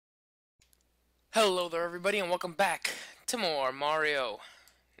Hello there everybody and welcome back to more Mario.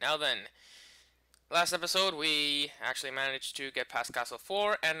 Now then, last episode we actually managed to get past Castle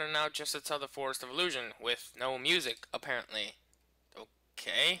 4 and are now just outside the Forest of Illusion with no music apparently.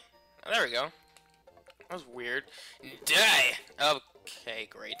 Okay, there we go. That was weird. Die! Okay,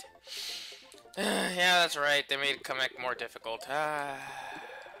 great. Yeah, that's right, they made Kamek more difficult.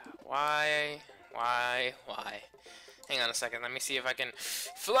 Why? Why? Hang on a second, let me see if I can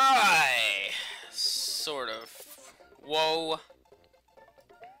fly! Sort of. Whoa.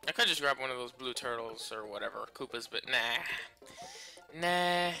 I could just grab one of those blue turtles or whatever, Koopas, but nah.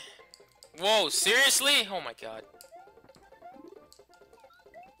 Nah. Whoa, seriously? Oh my god.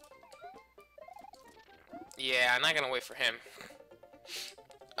 Yeah, I'm not gonna wait for him.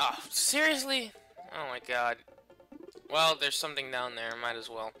 Oh, seriously? Oh my god. Well, there's something down there, might as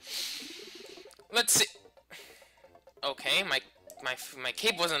well. Let's see. Okay, my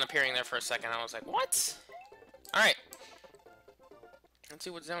cape wasn't appearing there for a second. I was like, what? Alright. Let's see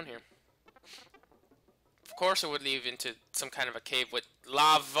what's down here. Of course it would lead into some kind of a cave with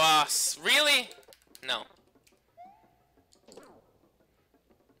lava. Really? No.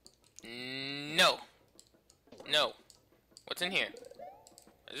 No. No. What's in here?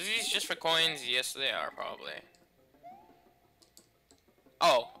 Are these just for coins? Yes, they are, probably.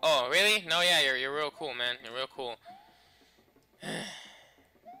 Oh, really? No, yeah, you're real cool, man. You're real cool.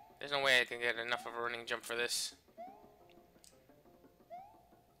 There's no way I can get enough of a running jump for this.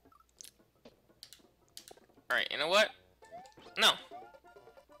 Alright, you know what? No.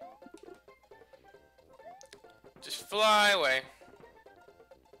 Just fly away.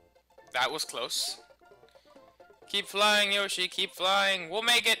 That was close. Keep flying, Yoshi. Keep flying. We'll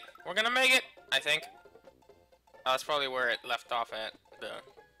make it. We're gonna make it, I think. Oh, that's probably where it left off at.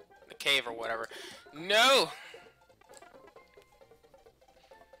 The cave or whatever. No!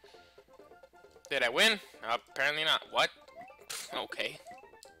 Did I win? Apparently not. What? Okay.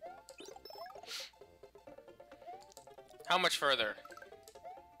 How much further?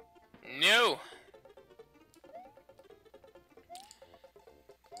 No!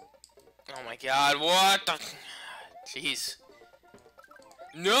 Oh my god, what the... Jeez.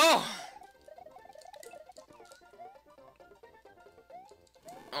 No!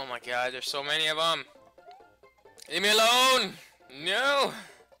 Oh my god, there's so many of them. Leave me alone! No!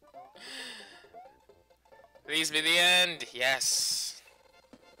 Please be the end. Yes.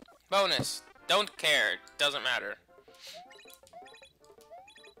 Bonus. Don't care. Doesn't matter.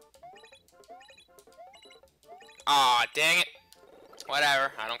 Aw, dang it.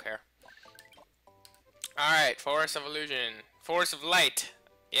 Whatever. I don't care. Alright, Forest of Illusion. Forest of Light.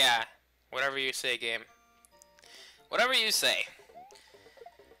 Yeah. Whatever you say, game. Whatever you say.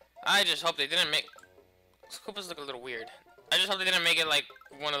 I just hope they didn't make... These Koopas look a little weird. I just hope they didn't make it like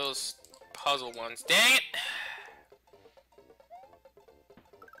one of those puzzle ones. Dang it!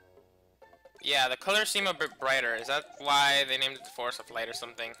 Yeah, the colors seem a bit brighter. Is that why they named it the Forest of Light or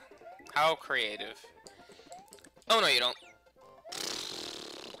something? How creative. Oh, no, you don't.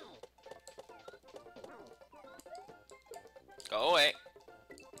 Go away.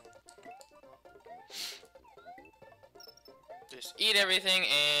 Just eat everything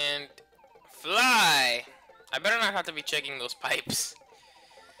and fly! I better not have to be checking those pipes.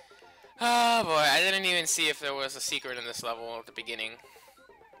 Oh boy, I didn't even see if there was a secret in this level at the beginning.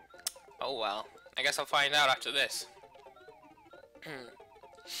 Oh well. I guess I'll find out after this.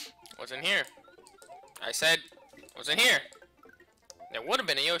 What's in here? I said, what's in here? There would have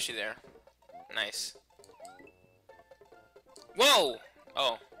been a Yoshi there. Nice. Whoa!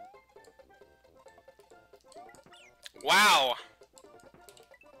 Oh. Wow!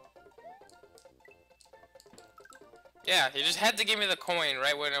 Yeah, you just had to give me the coin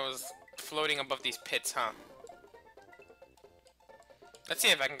right when I was floating above these pits, huh? Let's see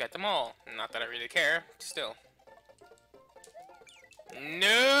if I can get them all. Not that I really care. Still.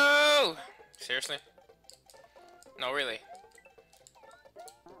 No! Seriously? No, really.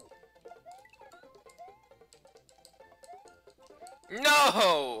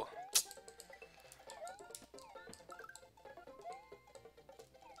 No!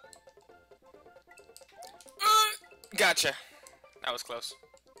 Gotcha. That was close.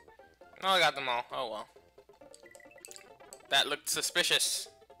 Oh, I got them all. Oh well. That looked suspicious.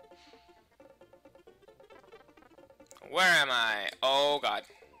 Where am I? Oh god.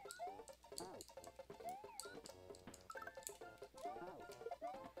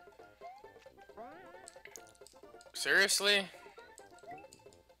 Seriously?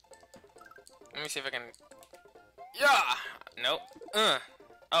 Let me see if I can... Yeah! Nope.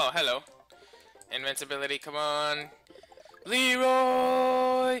 Oh, hello. Invincibility, come on.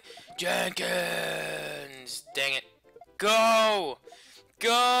 Leroy Jenkins! Dang it. Go!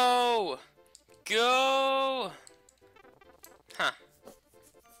 Go! Go! Huh.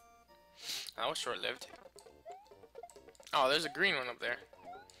 That was short-lived. Oh, there's a green one up there.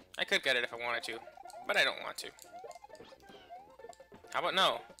 I could get it if I wanted to, but I don't want to. How about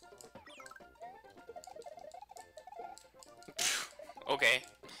no? Okay.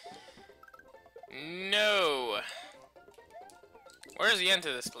 No! Where's the end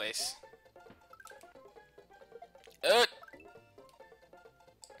to this place?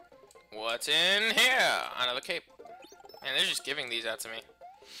 What's in here? Another cape. Man, they're just giving these out to me.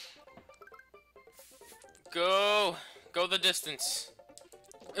 Go! Go the distance.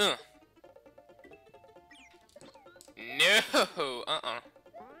 No! Uh-oh.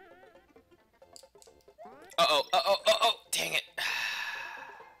 Uh-oh, uh-oh, uh-oh! Dang it.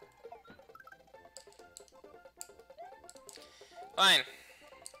 Fine.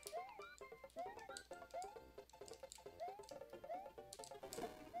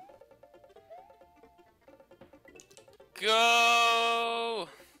 Go!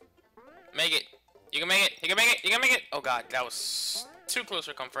 Make it. You can make it. You can make it. You can make it. Oh god, that was too close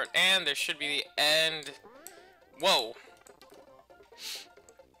for comfort. And there should be the end. Whoa.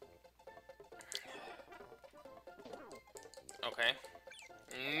 Okay.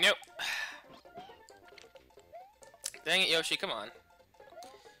 Nope. Dang it, Yoshi, come on.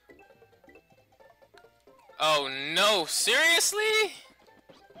 Oh no, seriously?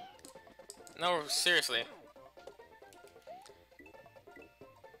 No, seriously.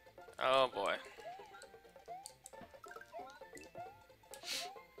 Oh boy.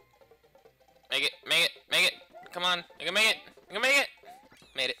 Make it, make it, make it. Come on, you can make it. You can make it.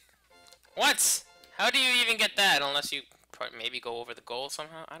 Made it. What? How do you even get that unless you maybe go over the goal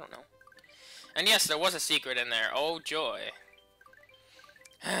somehow? I don't know. And yes, there was a secret in there. Oh joy.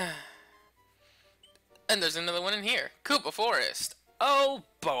 And there's another one in here. Koopa Forest. Oh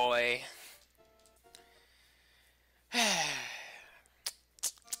boy.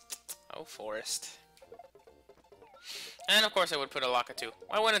 Oh, forest. And of course I would put a locket too.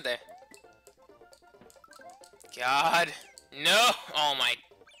 Why wouldn't they? God. No! Oh my.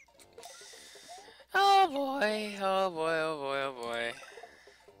 Oh boy. Oh boy, oh boy, oh boy.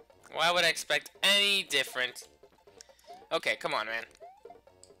 Why would I expect any different? Okay, come on, man.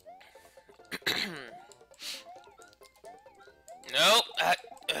 Nope.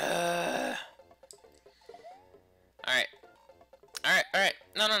 Alright. Alright, alright.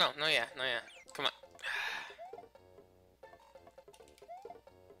 No, no, no. No, yeah. No, yeah. Come on.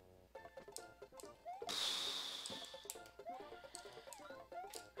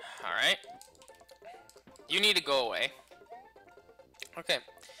 Alright. You need to go away. Okay.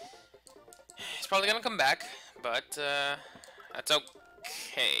 He's probably gonna come back, but, that's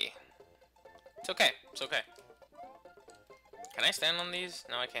okay. It's okay. It's okay. Can I stand on these?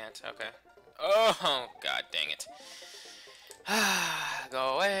 No, I can't. Okay. Oh, god dang it.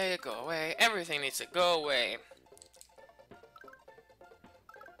 Go away, go away. Everything needs to go away.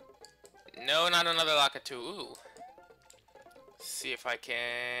 No, not another locket too. Ooh. See if I can.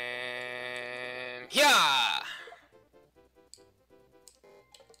 Yeah.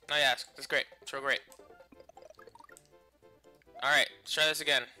 Oh yeah, that's great. It's real great. All right, let's try this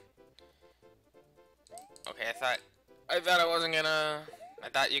again. Okay, I thought I wasn't gonna. I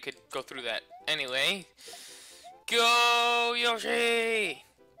thought you could go through that. Anyway, go Yoshi,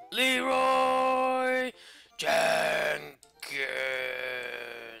 Leroy Jenkins.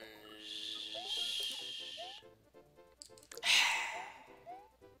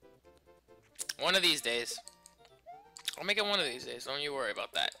 One of these days. I'll make it one of these days. Don't you worry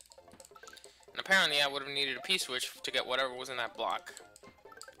about that. And apparently I would have needed a P-switch to get whatever was in that block.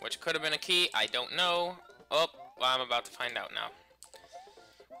 Which could have been a key. I don't know. Oh, well, I'm about to find out now.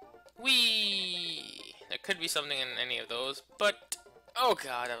 Whee! There could be something in any of those, but... Oh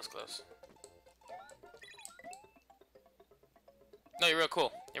god, that was close. No, you're real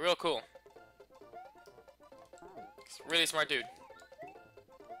cool. You're real cool. Really smart dude.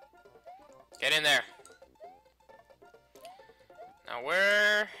 Get in there. Now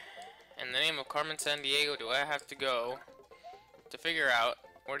where, in the name of Carmen Sandiego, do I have to go to figure out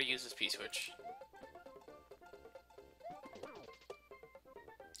where to use this P-switch?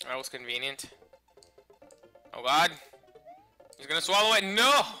 That was convenient. Oh god. He's gonna swallow it.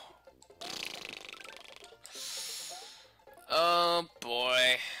 No! Oh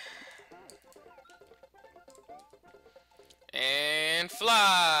boy. And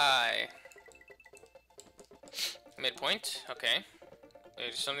fly! Midpoint, okay.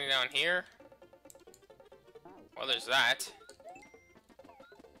 There's something down here. Well, there's that.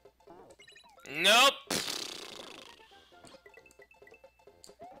 Nope.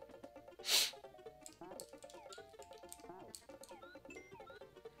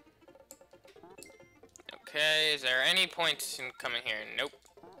 Okay, is there any point in coming here? Nope.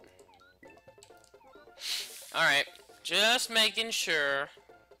 Alright, just making sure.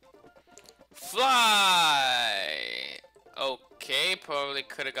 Fly! Okay, probably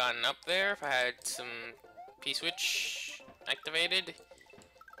could have gotten up there if I had some P-switch activated.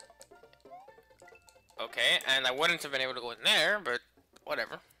 Okay, and I wouldn't have been able to go in there, but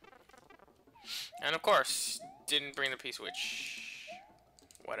whatever. And of course, didn't bring the P-switch.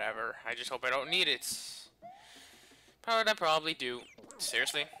 Whatever, I just hope I don't need it. I probably do.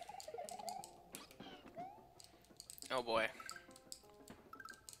 Seriously? Oh boy.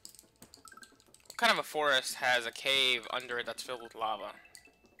 What kind of a forest has a cave under it that's filled with lava?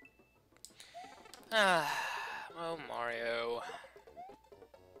 Ah, oh Mario.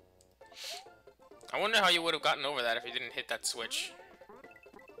 I wonder how you would have gotten over that if you didn't hit that switch.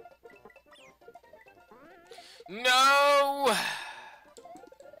 No!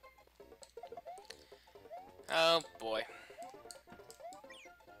 Oh boy.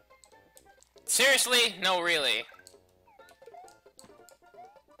 Seriously? No, really.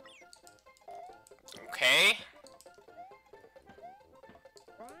 Okay.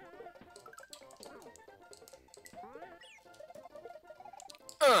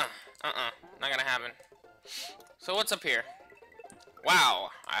 Not gonna happen. So what's up here? Wow,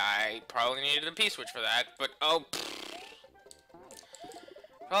 I probably needed a P-switch for that, but oh.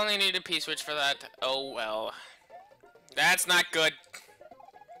 Probably needed a P-switch for that. Oh well. That's not good.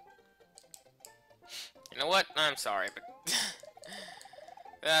 You know what? I'm sorry, but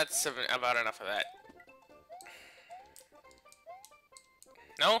that's about enough of that.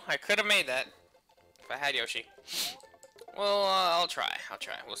 No, I could have made that if I had Yoshi. Well, I'll try.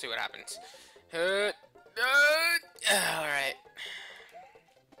 We'll see what happens. Alright.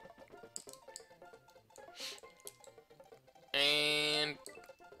 And...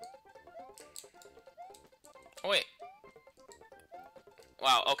 oh, wait.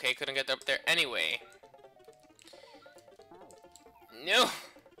 Wow, okay, couldn't get up there anyway. No!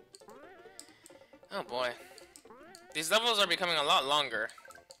 Oh boy. These levels are becoming a lot longer.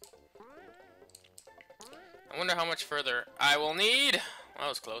 I wonder how much further I will need. Well, that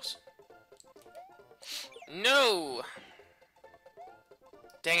was close. No!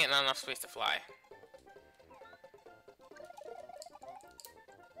 Dang it, not enough space to fly.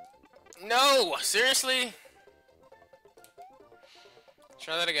 No! Seriously?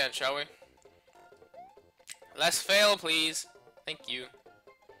 Try that again, shall we? Less fail, please. Thank you.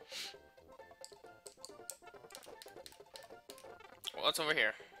 What's over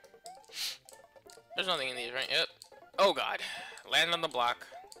here? There's nothing in these, right? Yep. Oh god. Land on the block.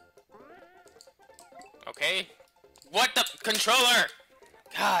 Okay. What the controller?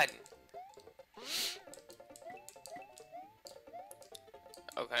 God.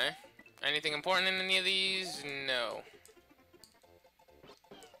 Okay. Anything important in any of these? No.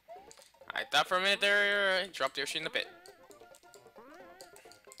 I thought for a minute there, I dropped Yoshi in the pit.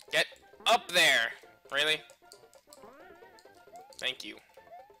 Get up there! Really? Thank you.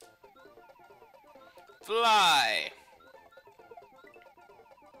 Fly!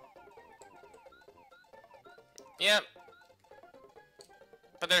 Yep.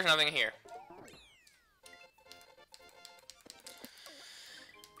 But there's nothing here.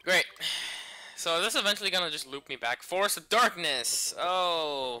 Great. So this is eventually gonna just loop me back. Forest of Darkness!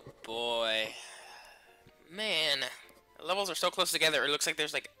 Oh boy. Man. The levels are so close together, it looks like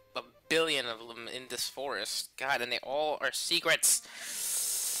there's like a billion of them in this forest. God, and they all are secrets.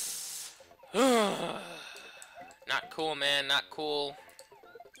 Not cool, man, not cool.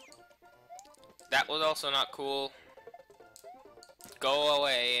 That was also not cool. Go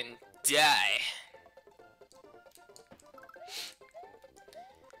away and die.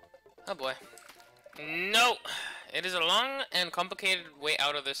 Oh boy. No! It is a long and complicated way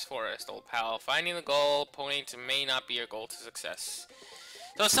out of this forest, old pal. Finding the goal point may not be your goal to success.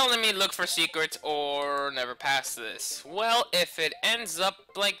 So it's telling me look for secrets or never pass this. Well, if it ends up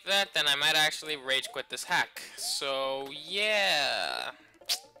like that, then I might actually rage quit this hack. So, yeah.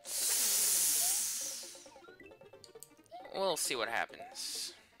 We'll see what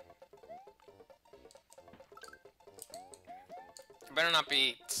happens. It better not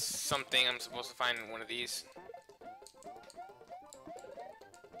be something I'm supposed to find in one of these.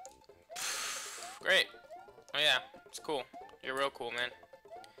 Great. Oh yeah, it's cool. You're real cool, man.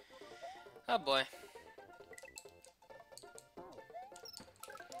 Oh boy.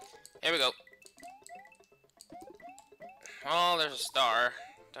 Here we go. Oh, there's a star.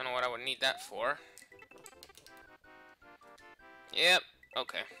 Don't know what I would need that for. Yep,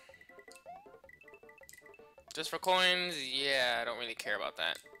 okay. Just for coins? Yeah, I don't really care about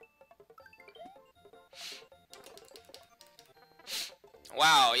that.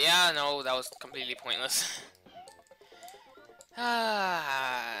 Wow, yeah, no, that was completely pointless.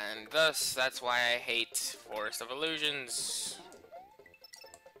 And thus, that's why I hate Forest of Illusions.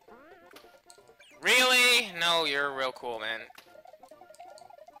 Really? No, you're real cool, man.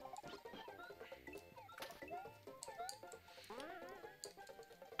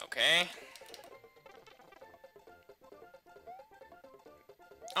 Okay.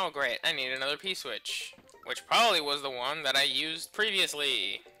 Oh, great. I need another P-switch. Which probably was the one that I used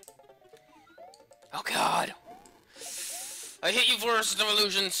previously. Oh, God. I hate you, Forest of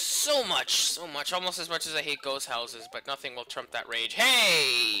Illusions, so much. Almost as much as I hate ghost houses, but nothing will trump that rage.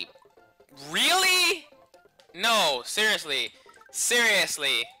 Hey! Really? No, seriously.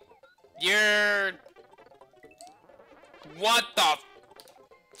 Seriously. You're... What the...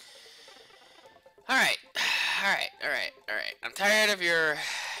 Alright. Alright. I'm tired of your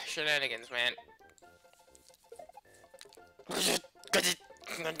shenanigans, man.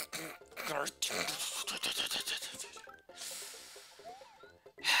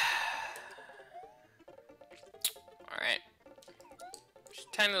 Alright. Just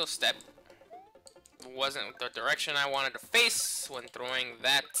a tiny little step. Wasn't the direction I wanted to face when throwing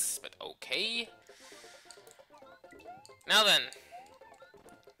that, but okay. Now then.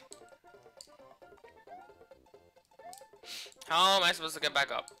 How am I supposed to get back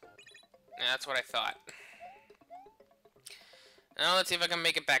up? Yeah, that's what I thought. Now let's see if I can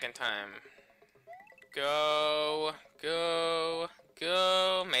make it back in time. Go.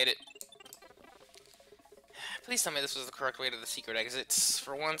 Made it. Please tell me this was the correct way to the secret exits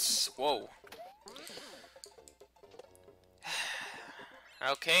for once. Whoa.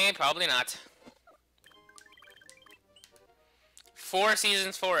 Okay, probably not. Four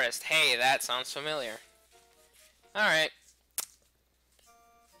Seasons Forest. Hey, that sounds familiar. Alright.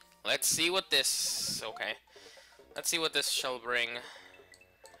 Let's see what this... Okay. Let's see what this shall bring.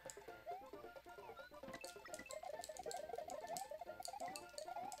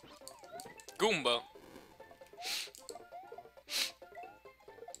 Goomba.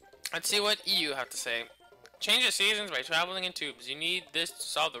 Let's see what you have to say. Change the seasons by traveling in tubes. You need this to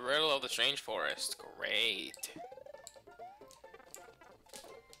solve the riddle of the strange forest. Great.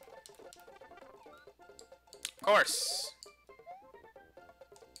 Of course.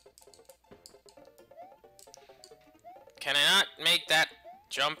 Can I not make that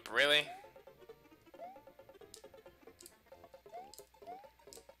jump, really?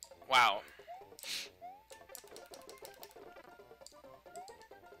 Wow.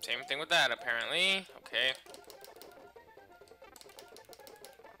 Same thing with that, apparently. Okay.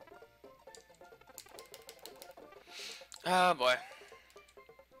 Oh, boy.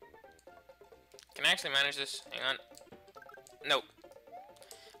 Can I actually manage this? Hang on. Nope.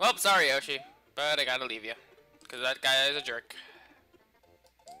 Well, sorry, Yoshi. But I gotta leave you. Because that guy is a jerk.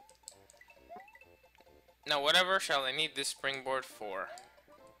 Now, whatever shall I need this springboard for?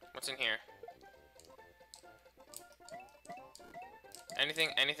 What's in here?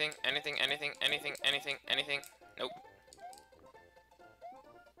 Anything? Nope.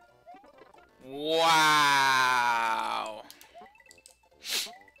 Wow.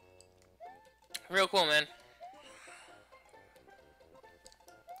 Real cool, man.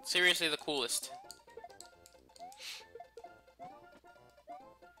 Seriously the coolest.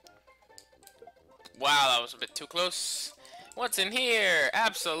 Wow, that was a bit too close. What's in here?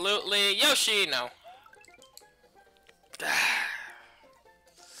 Absolutely Yoshi! No.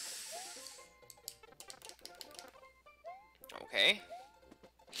 Okay.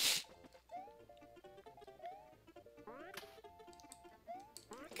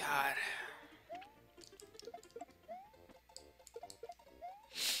 God.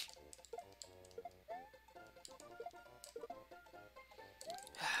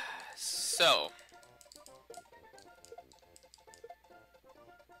 So.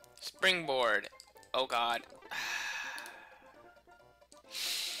 Springboard. Oh God.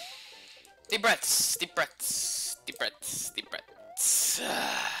 Deep breaths. Deep breaths. Deep breaths. Deep breaths.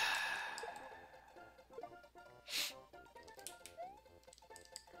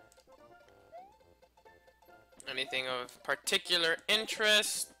 Anything of particular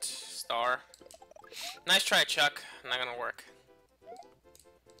interest? Star. Nice try, Chuck. Not gonna work.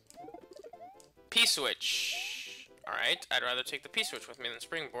 P-switch. Alright, I'd rather take the P-switch with me than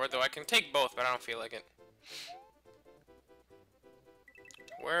springboard, though I can take both, but I don't feel like it.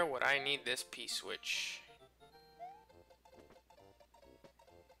 Where would I need this P-switch?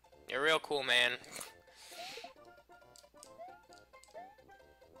 You're real cool, man.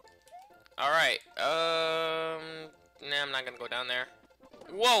 Alright, nah, I'm not gonna go down there.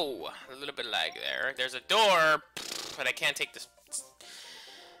 Whoa! A little bit of lag there. There's a door, but I can't take this.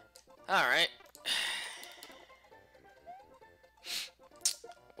 Alright.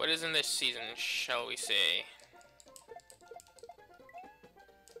 What is in this season, shall we say?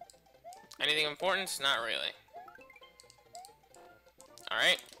 Anything important? Not really.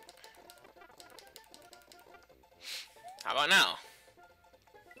 Alright. How about now?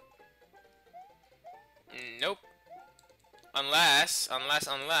 Nope. Unless...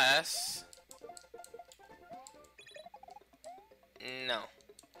 No.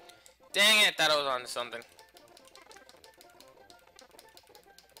 Dang it, thought I was on something.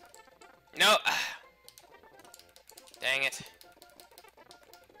 No. Dang it.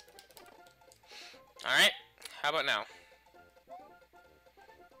 Alright. How about now?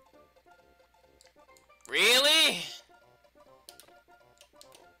 Really?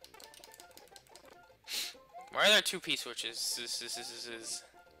 Why are there two P-switches?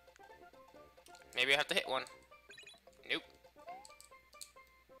 Maybe I have to hit one. Nope.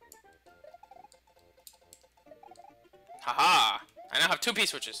 Haha! I now have two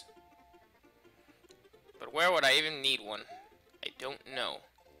P-switches. But where would I even need one? I don't know.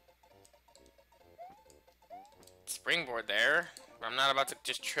 Springboard there. I'm not about to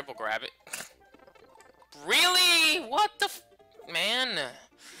just triple grab it. Really? What the f... Man.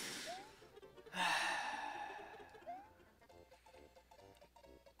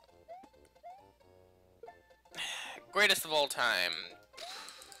 Greatest of all time.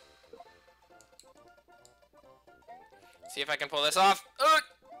 See if I can pull this off.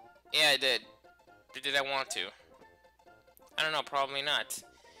 Yeah, I did. Or did I want to? I don't know, probably not.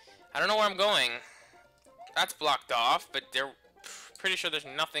 I don't know where I'm going. That's blocked off, but they're pretty sure there's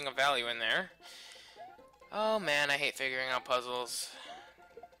nothing of value in there. Oh man, I hate figuring out puzzles.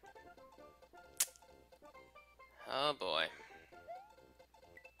 Oh boy.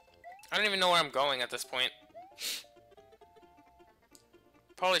 I don't even know where I'm going at this point.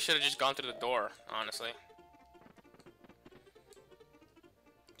 Probably should have just gone through the door, honestly.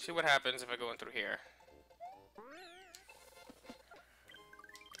 See what happens if I go in through here.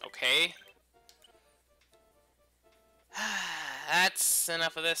 Okay. That's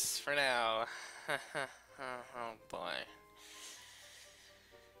enough of this for now. Oh boy.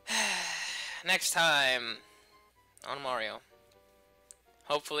 Next time on Mario.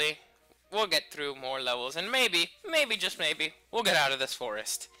 Hopefully, we'll get through more levels and maybe, just maybe, we'll get out of this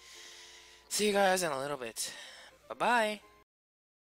forest. See you guys in a little bit. Bye-bye.